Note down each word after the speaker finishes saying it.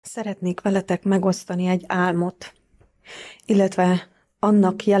Szeretnék veletek megosztani egy álmot, illetve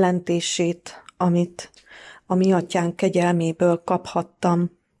annak jelentését, amit a mi atyánk kegyelméből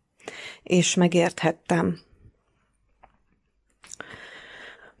kaphattam, és megérthettem.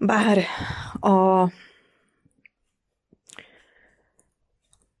 Bár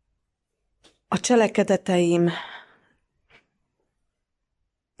a cselekedeteim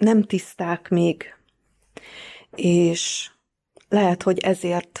nem tiszták még, és lehet, hogy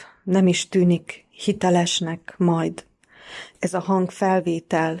ezért nem is tűnik hitelesnek majd ez a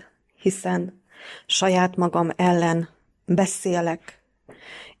hangfelvétel, hiszen saját magam ellen beszélek,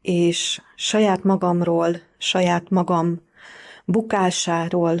 és saját magamról, saját magam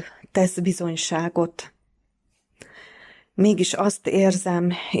bukásáról tesz bizonyságot. Mégis azt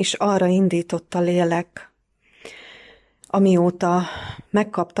érzem, és arra indított a lélek, amióta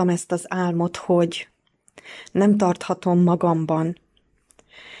megkaptam ezt az álmot, hogy nem tarthatom magamban,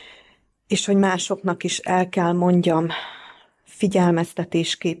 és hogy másoknak is el kell mondjam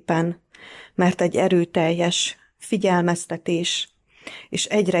figyelmeztetésképpen, mert egy erőteljes figyelmeztetés, és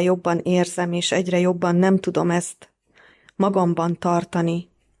egyre jobban érzem, és egyre jobban nem tudom ezt magamban tartani,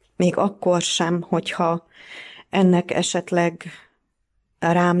 még akkor sem, hogyha ennek esetleg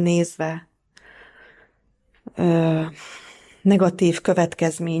rám nézve negatív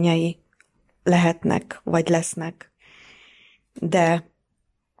következményei lehetnek, vagy lesznek. De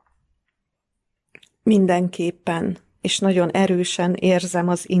mindenképpen, és nagyon erősen érzem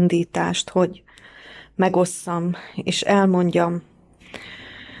az indítást, hogy megosszam, és elmondjam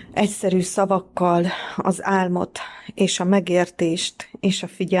egyszerű szavakkal az álmot, és a megértést, és a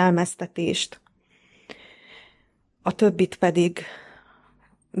figyelmeztetést. A többit pedig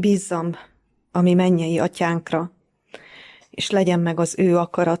bízzam a mi mennyei atyánkra, és legyen meg az ő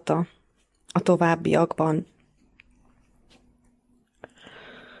akarata a továbbiakban.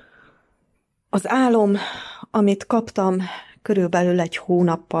 Az álom, amit kaptam körülbelül egy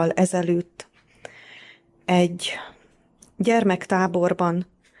hónappal ezelőtt, egy gyermektáborban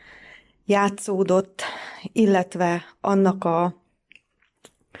játszódott, illetve annak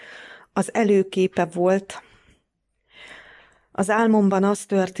az előképe volt. Az álmomban az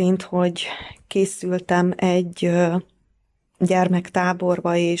történt, hogy készültem egy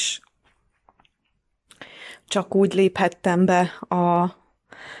gyermektáborba, és csak úgy léphettem be a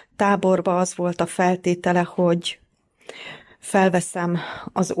táborba, az volt a feltétele, hogy felveszem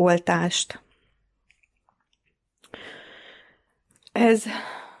az oltást. Ez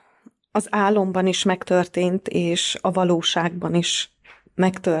az álomban is megtörtént, és a valóságban is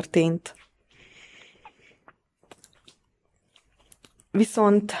megtörtént.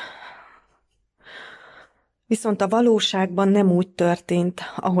 Viszont a valóságban nem úgy történt,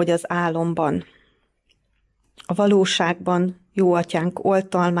 ahogy az álomban. A valóságban jó atyánk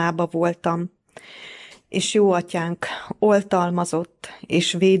oltalmába voltam, és jó atyánk oltalmazott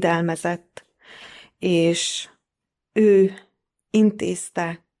és védelmezett, és ő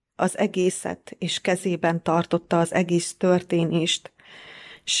intézte az egészet, és kezében tartotta az egész történést,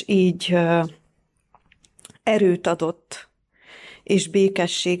 és így erőt adott, és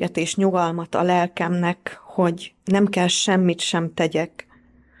békességet és nyugalmat a lelkemnek, hogy nem kell semmit sem tegyek,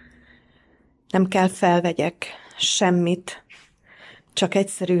 nem kell felvegyek semmit, csak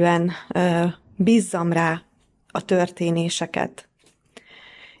egyszerűen bízzam rá a történéseket.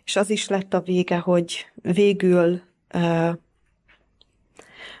 És az is lett a vége, hogy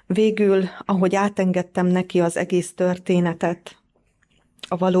végül, ahogy átengedtem neki az egész történetet,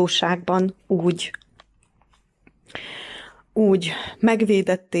 a valóságban úgy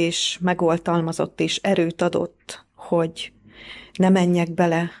megvédett és megoltalmazott és erőt adott, hogy ne menjek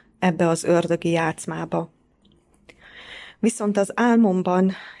bele ebbe az ördögi játszmába. Viszont az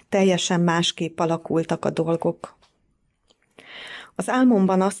álmomban teljesen másképp alakultak a dolgok. Az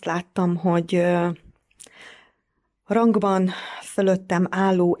álmomban azt láttam, hogy rangban fölöttem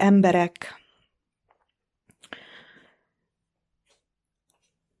álló emberek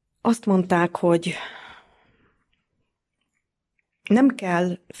azt mondták, hogy nem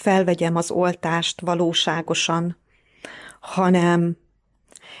kell felvegyem az oltást valóságosan, hanem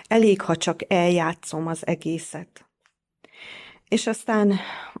elég, ha csak eljátszom az egészet. És aztán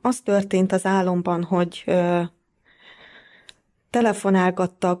az történt az álomban, hogy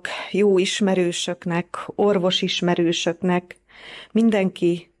telefonálgattak jó ismerősöknek, orvosismerősöknek,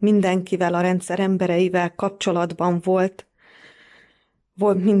 mindenkivel, a rendszer embereivel kapcsolatban volt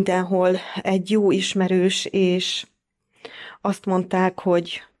mindenhol egy jó ismerős, és azt mondták,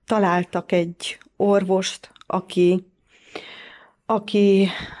 hogy találtak egy orvost, aki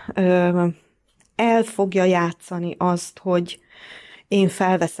el fogja játszani azt, hogy én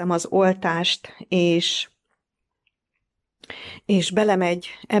felveszem az oltást, és belemegy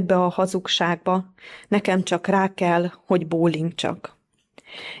ebbe a hazugságba, nekem csak rá kell, hogy bólincsak.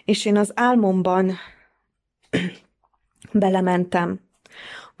 És én az álmomban belementem.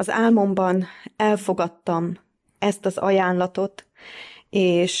 Az álmomban elfogadtam ezt az ajánlatot,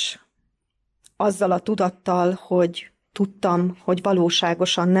 és azzal a tudattal, hogy tudtam, hogy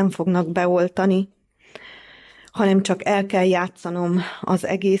valóságosan nem fognak beoltani, hanem csak el kell játszanom az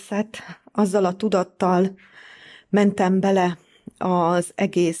egészet, azzal a tudattal mentem bele az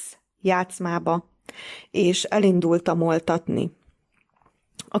egész játszmába, és elindultam oltatni.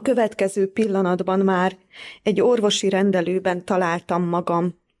 A következő pillanatban már egy orvosi rendelőben találtam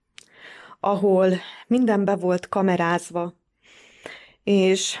magam, ahol minden be volt kamerázva,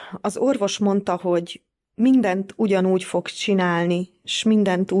 és az orvos mondta, hogy mindent ugyanúgy fog csinálni, és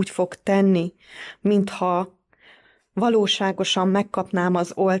mindent úgy fog tenni, mintha valóságosan megkapnám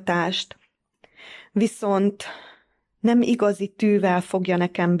az oltást, viszont nem igazi tűvel fogja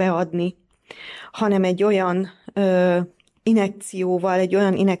nekem beadni, hanem egy olyan injekcióval, egy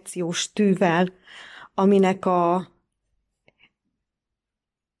olyan injekciós tűvel, aminek a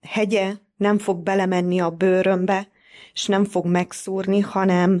hegye nem fog belemenni a bőrömbe, és nem fog megszúrni,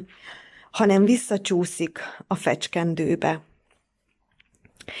 hanem visszacsúszik a fecskendőbe.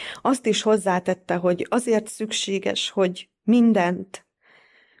 Azt is hozzátette, hogy azért szükséges, hogy mindent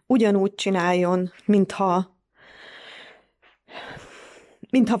ugyanúgy csináljon, mintha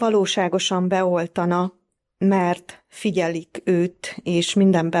valóságosan beoltana, mert figyelik őt, és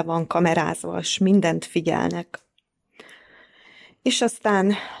minden be van kamerázva, és mindent figyelnek. És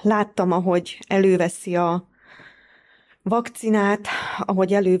aztán láttam, ahogy előveszi a vakcinát,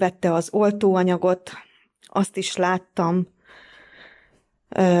 ahogy elővette az oltóanyagot, azt is láttam,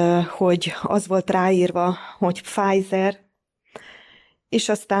 hogy az volt ráírva, hogy Pfizer, és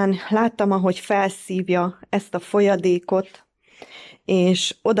aztán láttam, ahogy felszívja ezt a folyadékot,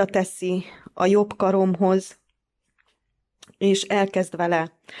 és oda teszi a jobb karomhoz, és elkezd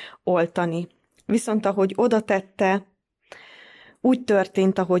vele oltani. Viszont ahogy oda tette, úgy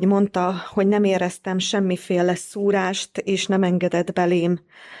történt, ahogy mondta, hogy nem éreztem semmiféle szúrást, és nem engedett belém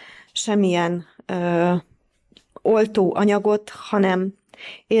semmilyen oltóanyagot, hanem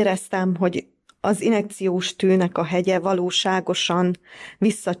éreztem, hogy az injekciós tűnek a hegye valóságosan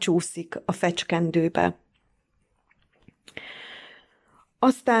visszacsúszik a fecskendőbe.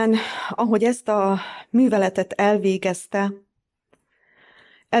 Aztán, ahogy ezt a műveletet elvégezte,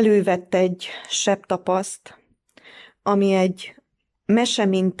 elővett egy sebtapaszt, ami egy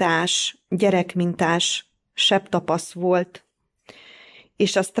mesemintás, gyerekmintás sebtapasz volt,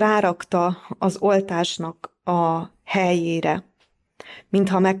 és azt rárakta az oltásnak a helyére,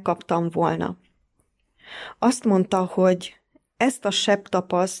 mintha megkaptam volna. Azt mondta, hogy ezt a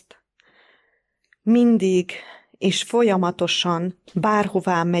sebtapaszt mindig és folyamatosan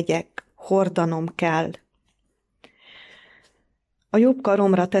bárhová megyek, hordanom kell. A jobb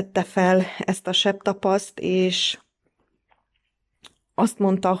karomra tette fel ezt a sebtapaszt, és azt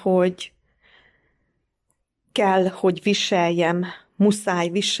mondta, hogy kell, hogy viseljem, muszáj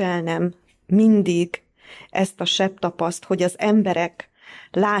viselnem mindig ezt a sebtapaszt, hogy az emberek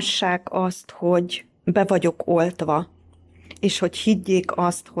lássák azt, hogy be vagyok oltva, és hogy higgyék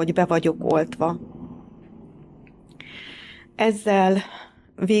azt, hogy be vagyok oltva. Ezzel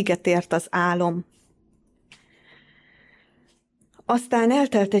véget ért az álom. Aztán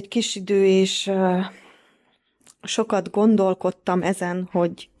eltelt egy kis idő, és sokat gondolkodtam ezen,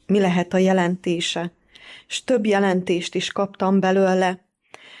 hogy mi lehet a jelentése, és több jelentést is kaptam belőle,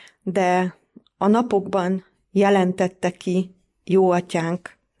 de a napokban jelentette ki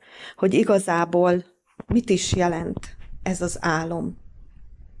Jóatyánk, hogy igazából mit is jelent ez az álom.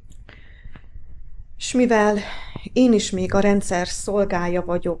 És mivel én is még a rendszer szolgája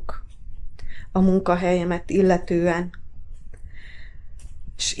vagyok a munkahelyemet illetően,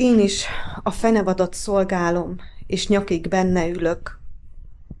 és én is a fenevadat szolgálom, és nyakig benne ülök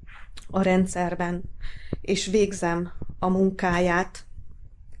a rendszerben, és végzem a munkáját.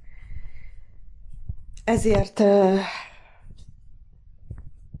 Ezért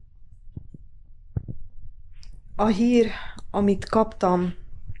a hír, amit kaptam,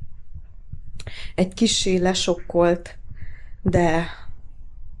 egy kissé lesokkolt, de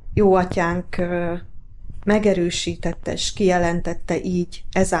Jóatyánk megerősítette és kijelentette így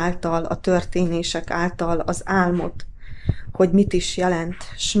ezáltal, a történések által az álmot, hogy mit is jelent,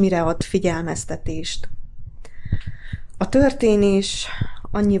 s mire ad figyelmeztetést. A történés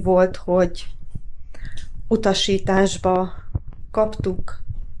annyi volt, hogy utasításba kaptuk,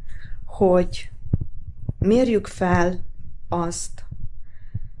 hogy mérjük fel azt,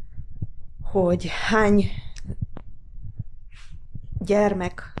 hogy hány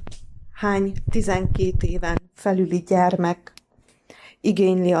gyermek, hány 12 éven felüli gyermek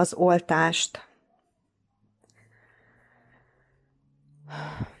igényli az oltást.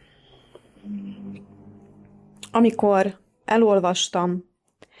 Amikor elolvastam,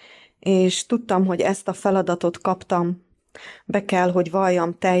 és tudtam, hogy ezt a feladatot kaptam, be kell, hogy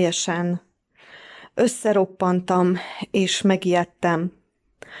valljam, teljesen összeroppantam, és megijedtem.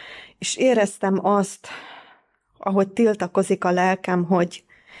 És éreztem azt, ahogy tiltakozik a lelkem, hogy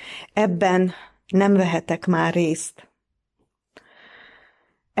ebben nem vehetek már részt.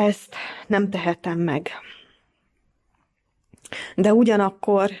 Ezt nem tehetem meg. De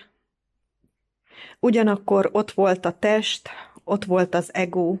ugyanakkor ott volt a test, ott volt az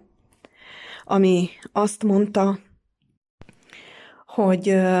ego, ami azt mondta, hogy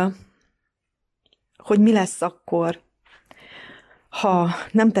mi lesz akkor, ha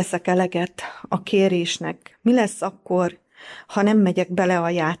nem teszek eleget a kérésnek. Mi lesz akkor, ha nem megyek bele a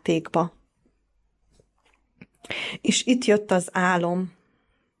játékba. És itt jött az álom.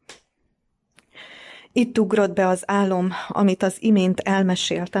 Itt ugrott be az álom, amit az imént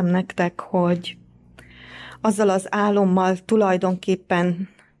elmeséltem nektek, hogy azzal az álommal tulajdonképpen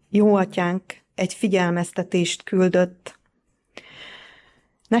Jóatyánk egy figyelmeztetést küldött.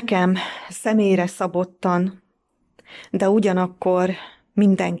 Nekem személyre szabottan, de ugyanakkor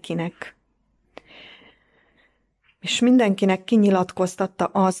mindenkinek. És mindenkinek kinyilatkoztatta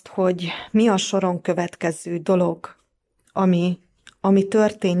azt, hogy mi a soron következő dolog, ami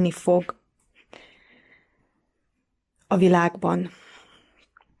történni fog a világban.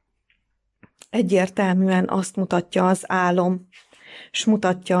 Egyértelműen azt mutatja az álom, és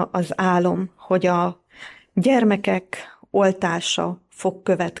mutatja az álom, hogy a gyermekek oltása fog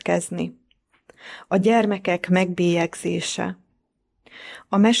következni. A gyermekek megbélyegzése.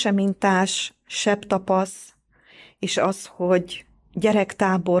 A mesemintás, sebtapasz, és az, hogy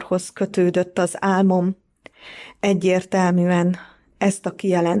gyerektáborhoz kötődött az álmom, egyértelműen ezt a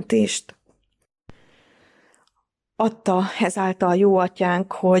kijelentést adta ezáltal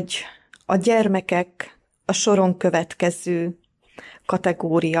Jóatyánk, hogy a gyermekek a soron következő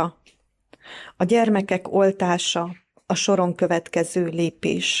kategória. A gyermekek oltása a soron következő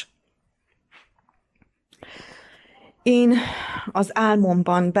lépés. Én az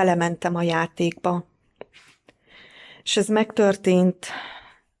álmomban belementem a játékba, és ez megtörtént,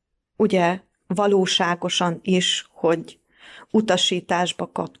 ugye, valóságosan is, hogy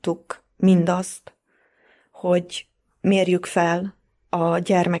utasításba kaptuk mindazt, hogy mérjük fel a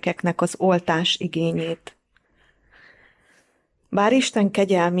gyermekeknek az oltás igényét. Bár Isten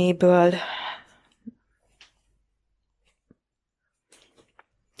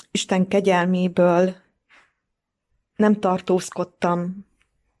kegyelméből nem tartózkodtam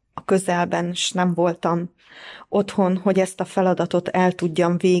a közelben, és nem voltam otthon, hogy ezt a feladatot el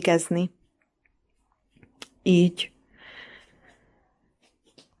tudjam végezni. Így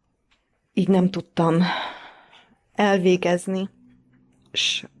nem tudtam elvégezni,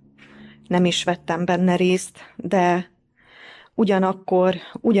 és nem is vettem benne részt, de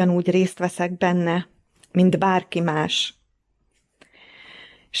ugyanúgy részt veszek benne, mint bárki más.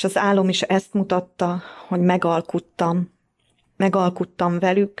 És az álom is ezt mutatta, hogy megalkuttam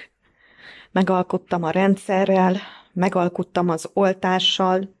velük, megalkuttam a rendszerrel, megalkuttam az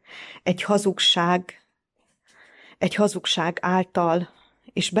oltással, egy hazugság által,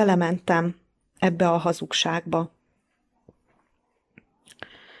 és belementem ebbe a hazugságba.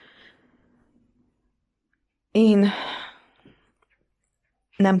 Én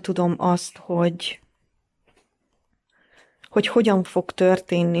nem tudom azt, hogy hogyan fog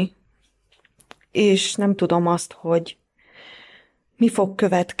történni, és nem tudom azt, hogy mi fog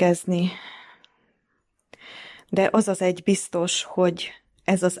következni. De az egy biztos, hogy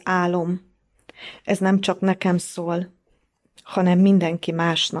ez az álom, ez nem csak nekem szól, hanem mindenki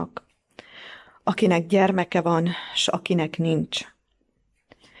másnak, akinek gyermeke van, és akinek nincs.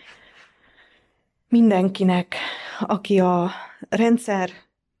 Mindenkinek, aki a rendszer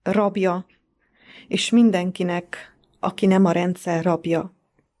rabja, és mindenkinek, aki nem a rendszer rabja.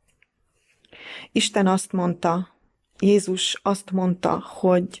 Isten azt mondta, Jézus azt mondta,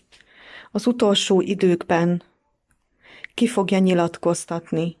 hogy az utolsó időkben ki fogja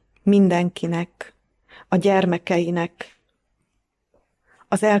nyilatkoztatni mindenkinek, a gyermekeinek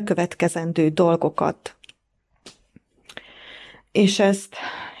az elkövetkezendő dolgokat. És ezt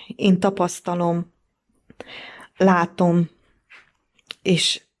én tapasztalom, látom,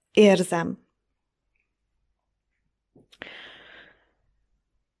 és érzem.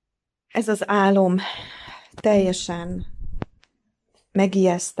 Ez az álom teljesen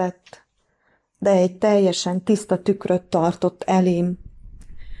megijesztett, de egy teljesen tiszta tükröt tartott elém,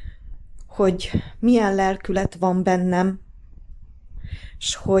 hogy milyen lelkület van bennem,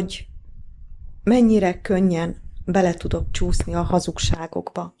 és hogy mennyire könnyen bele tudok csúszni a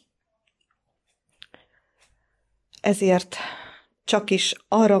hazugságokba. Ezért csak is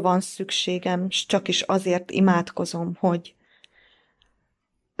arra van szükségem, és csak is azért imádkozom, hogy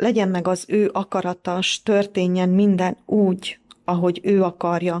legyen meg az ő akarata, s történjen minden úgy, ahogy ő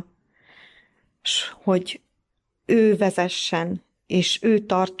akarja, s hogy ő vezessen, és ő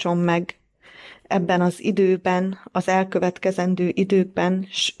tartson meg ebben az időben, az elkövetkezendő időkben,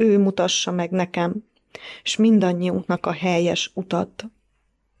 s ő mutassa meg nekem, és mindannyiunknak a helyes utat.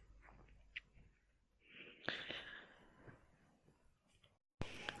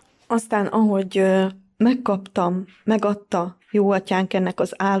 Aztán, ahogy megadta Jóatyánk ennek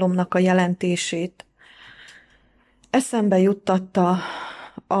az álomnak a jelentését, eszembe juttatta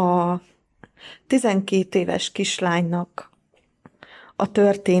a 12 éves kislánynak a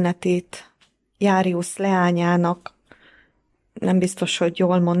történetét, Járiusz leányának, nem biztos, hogy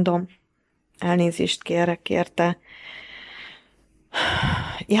jól mondom, elnézést kérek érte,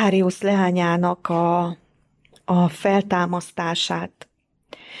 Járiusz leányának a feltámasztását.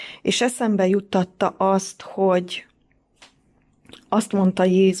 És eszembe juttatta azt, hogy azt mondta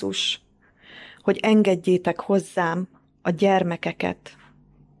Jézus, hogy engedjétek hozzám a gyermekeket.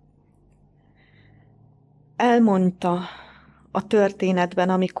 Elmondta a történetben,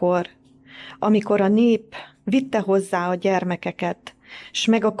 amikor a nép vitte hozzá a gyermekeket, és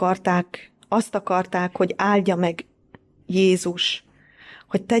azt akarták, hogy áldja meg Jézus,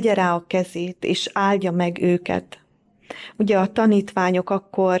 hogy tegye rá a kezét, és áldja meg őket. Ugye a tanítványok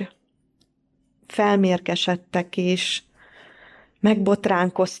akkor felmérgesedtek, és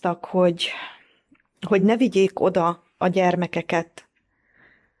megbotránkoztak, hogy ne vigyék oda a gyermekeket.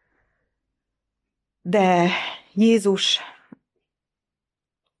 De Jézus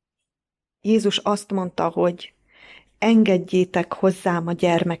azt mondta, hogy engedjétek hozzám a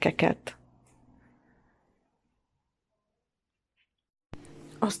gyermekeket.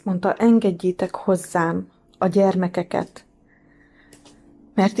 Azt mondta, engedjétek hozzám a gyermekeket,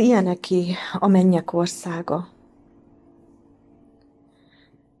 mert ilyeneké a mennyek országa.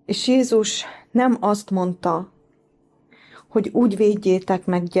 És Jézus nem azt mondta, hogy úgy védjétek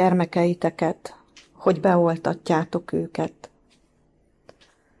meg gyermekeiteket, hogy beoltatjátok őket.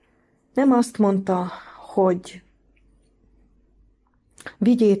 Nem azt mondta, hogy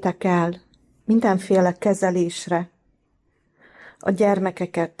vigyétek el mindenféle kezelésre a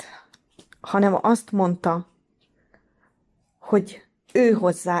gyermekeket, hanem azt mondta, hogy ő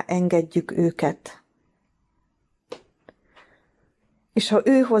hozzá engedjük őket. És ha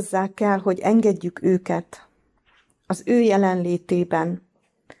ő hozzá kell, hogy engedjük őket, az ő jelenlétében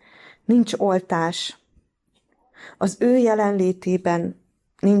nincs oltás, az ő jelenlétében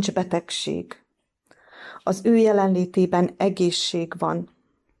nincs betegség, az ő jelenlétében egészség van,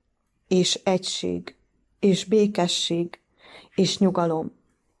 és egység, és békesség, és nyugalom.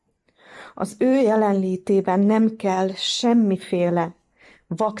 Az ő jelenlétében nem kell semmiféle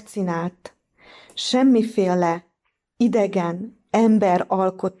vakcinát, semmiféle idegen, ember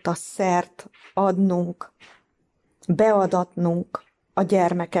alkotta szert adnunk, beadatnunk a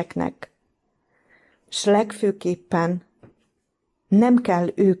gyermekeknek. S legfőképpen nem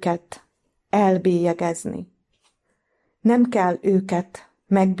kell őket elbélyegezni. Nem kell őket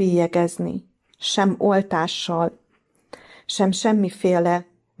megbélyegezni, sem oltással, sem semmiféle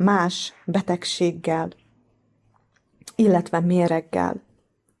más betegséggel, illetve méreggel.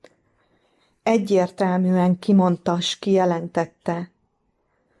 Egyértelműen kimondta, s kijelentette,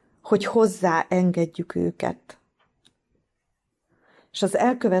 hogy hozzá engedjük őket. És az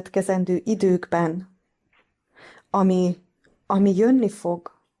elkövetkezendő időkben, ami jönni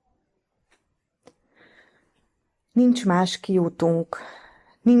fog, nincs más kiútunk,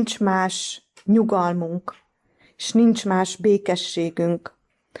 nincs más nyugalmunk, és nincs más békességünk,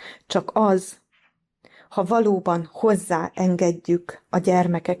 csak az, ha valóban hozzáengedjük a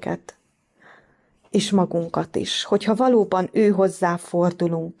gyermekeket, és magunkat is, hogyha valóban ő hozzá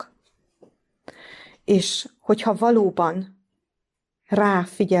fordulunk, és hogyha valóban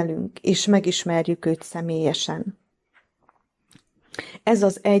ráfigyelünk, és megismerjük őt személyesen. Ez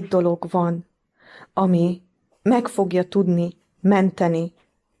az egy dolog van, ami meg fogja tudni menteni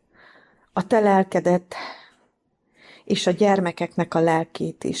a te lelkedet, és a gyermekeknek a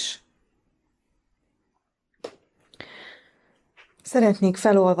lelkét is. Szeretnék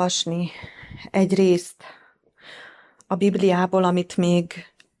felolvasni egy részt a Bibliából,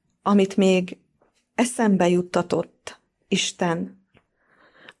 amit még eszembe juttatott Isten,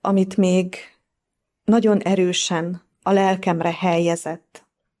 amit még nagyon erősen a lelkemre helyezett.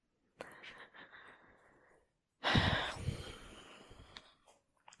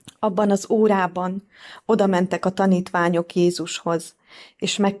 Abban az órában oda mentek a tanítványok Jézushoz,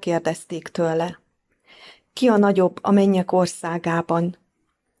 és megkérdezték tőle, ki a nagyobb a mennyek országában?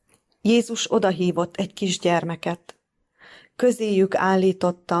 Jézus odahívott egy kisgyermeket, közéjük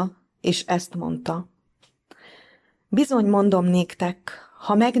állította, és ezt mondta. Bizony mondom néktek,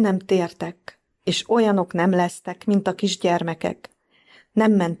 ha meg nem tértek, és olyanok nem lesztek, mint a kisgyermekek,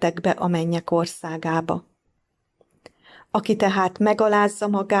 nem mentek be a mennyek országába. Aki tehát megalázza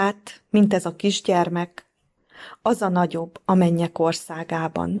magát, mint ez a kisgyermek, az a nagyobb a mennyek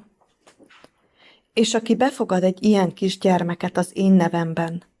országában. És aki befogad egy ilyen kisgyermeket az én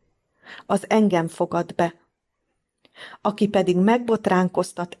nevemben, az engem fogad be. Aki pedig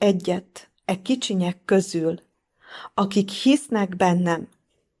megbotránkoztat egyet kicsinyek közül, akik hisznek bennem,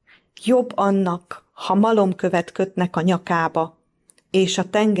 jobb annak, ha malomkövet kötnek a nyakába, és a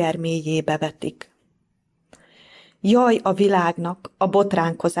tenger mélyébe vetik. Jaj a világnak a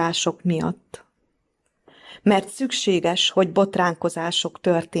botránkozások miatt, mert szükséges, hogy botránkozások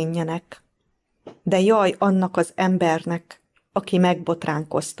történjenek, de jaj annak az embernek, aki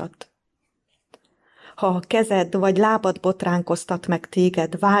megbotránkoztat. Ha a kezed vagy lábad botránkoztat meg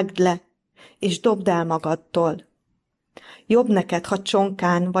téged, vágd le, és dobd el magadtól. Jobb neked, ha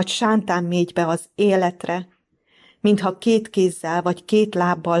csonkán vagy sántán mégy be az életre, mintha 2 kézzel vagy 2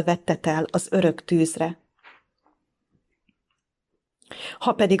 lábbal vetted el az örök tűzre.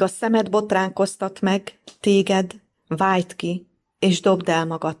 Ha pedig a szemed botránkoztat meg téged, vájt ki, és dobd el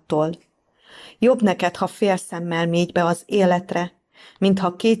magadtól. Jobb neked, ha fél szemmel mégy be az életre,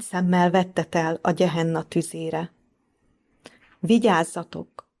 mintha 2 szemmel vetted el a gyehenna tüzére.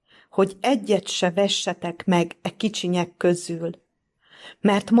 Vigyázzatok, hogy egyet se vessetek meg kicsinyek közül,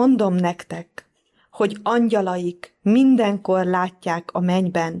 mert mondom nektek, hogy angyalaik mindenkor látják a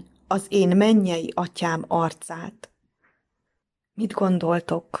mennyben az én mennyei atyám arcát. Mit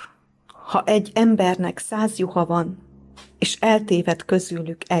gondoltok, ha egy embernek 100 juha van, és eltéved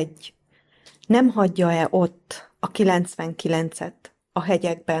közülük egy, nem hagyja-e ott a 99-et a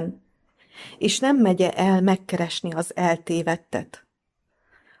hegyekben, és nem megye el megkeresni az eltévedtet?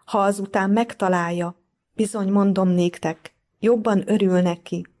 Ha azután megtalálja, bizony mondom néktek, jobban örül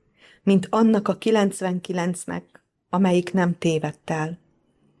neki, mint annak a 99-nek, amelyik nem tévedt el.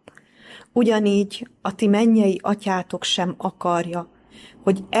 Ugyanígy a ti mennyei atyátok sem akarja,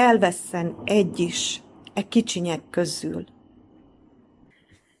 hogy elvesszen egy is kicsinyek közül.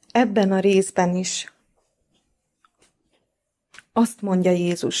 Ebben a részben is azt mondja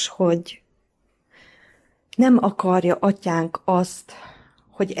Jézus, hogy nem akarja atyánk azt,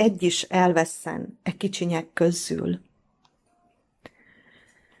 hogy egy is elvesszen kicsinyek közül.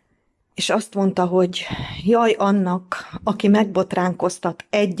 És azt mondta, hogy jaj annak, aki megbotránkoztat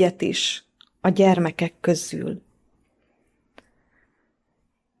egyet is a gyermekek közül.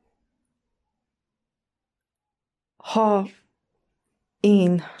 Ha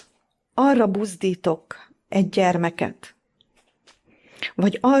én arra buzdítok egy gyermeket,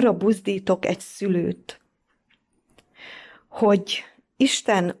 vagy arra buzdítok egy szülőt, hogy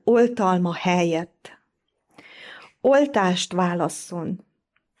Isten oltalma helyett oltást válasszon,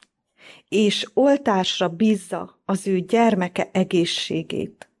 és oltásra bízza az ő gyermeke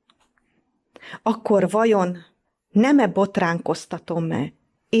egészségét, akkor vajon nem-e botránkoztatom-e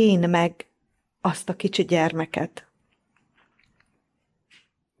én meg azt a kicsi gyermeket?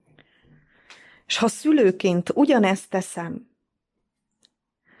 És ha szülőként ugyanezt teszem,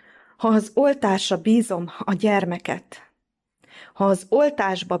 ha az oltásra bízom a gyermeket, ha az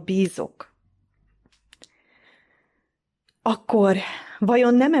oltásba bízok, akkor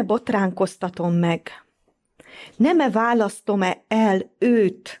vajon nem-e botránkoztatom meg, nem-e választom-e el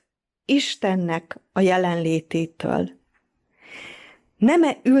őt Istennek a jelenlététől?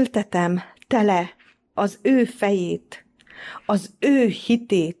 Nem-e ültetem tele az ő fejét, az ő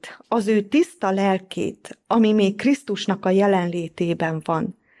hitét, az ő tiszta lelkét, ami még Krisztusnak a jelenlétében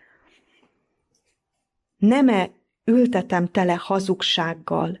van? Nem-e ültetem tele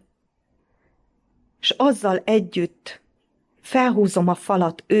hazugsággal, és azzal együtt felhúzom a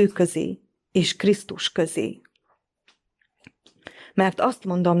falat ő közé és Krisztus közé? Mert azt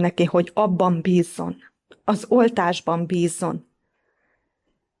mondom neki, hogy abban bízzon, az oltásban bízzon,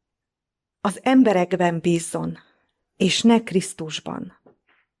 az emberekben bízzon, és ne Krisztusban.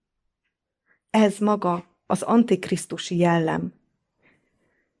 Ez maga az antikrisztusi jellem.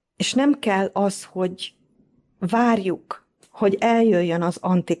 És nem kell az, hogy várjuk, hogy eljöjjön az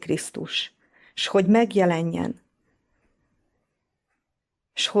antikrisztus, és hogy megjelenjen,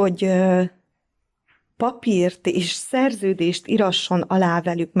 és hogy papírt és szerződést írasson alá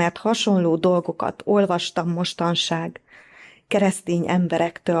velük, mert hasonló dolgokat olvastam mostanság keresztény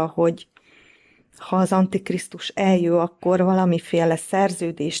emberektől, hogy ha az Antikrisztus eljön, akkor valamiféle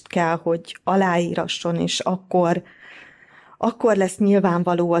szerződést kell, hogy aláírasson, és akkor lesz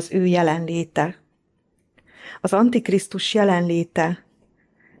nyilvánvaló az ő jelenléte. Az Antikrisztus jelenléte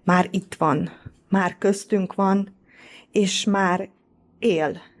már itt van, már köztünk van, és már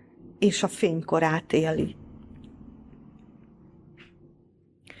él, és a fénykorát éli.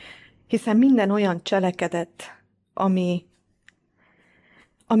 Hiszen minden olyan cselekedet, ami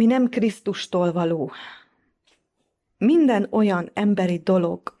nem Krisztustól való, minden olyan emberi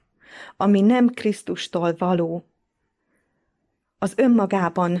dolog, ami nem Krisztustól való, az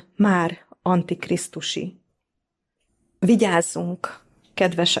önmagában már antikrisztusi. Vigyázzunk,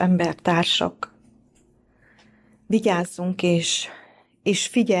 kedves embertársak! Vigyázzunk és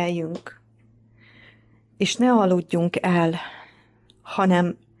figyeljünk, és ne aludjunk el,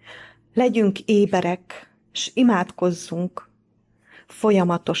 hanem legyünk éberek, s imádkozzunk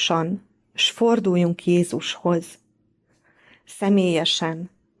folyamatosan, s forduljunk Jézushoz személyesen,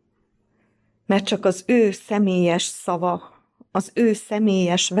 mert csak az ő személyes szava, az ő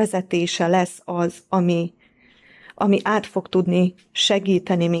személyes vezetése lesz az, ami át fog tudni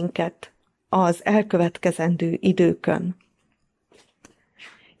segíteni minket az elkövetkezendő időkön.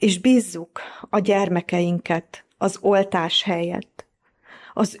 És bízzuk a gyermekeinket az oltás helyett,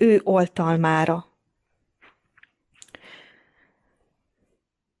 az ő oltalmára.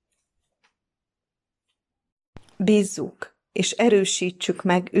 Bízzuk és erősítsük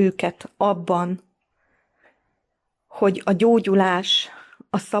meg őket abban, hogy a gyógyulás,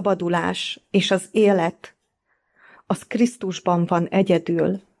 a szabadulás és az élet az Krisztusban van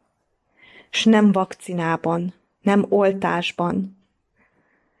egyedül, s nem vakcinában, nem oltásban,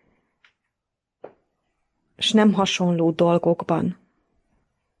 s nem hasonló dolgokban.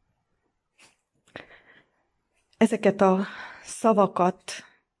 Ezeket a szavakat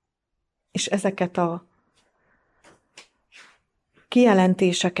és ezeket a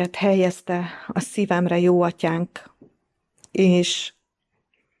kijelentéseket helyezte a szívemre jó atyánk, és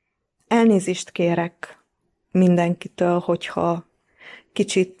elnézést kérek mindenkitől, hogyha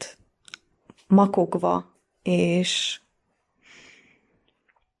kicsit makogva és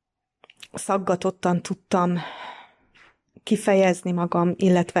szaggatottan tudtam kifejezni magam,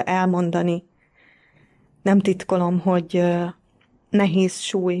 illetve elmondani. Nem titkolom, hogy nehéz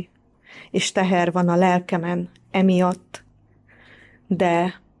súly és teher van a lelkemen emiatt,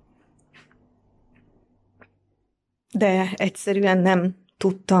 de egyszerűen nem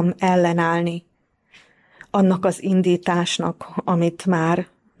tudtam ellenállni annak az indításnak, amit már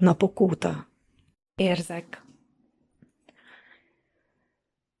napok óta érzek.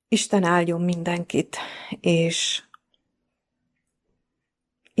 Isten áldjon mindenkit, és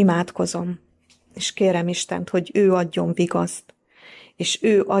imádkozom, és kérem Istent, hogy ő adjon vigaszt, és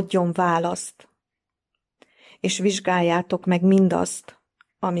ő adjon választ, és vizsgáljátok meg mindazt,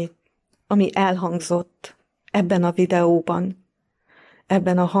 ami elhangzott ebben a videóban,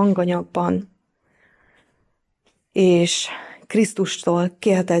 ebben a hanganyagban, és Krisztustól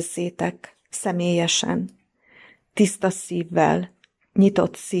kérdezzétek személyesen, tiszta szívvel,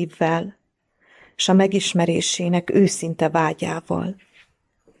 nyitott szívvel, s a megismerésének őszinte vágyával.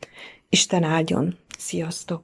 Isten áldjon! Sziasztok!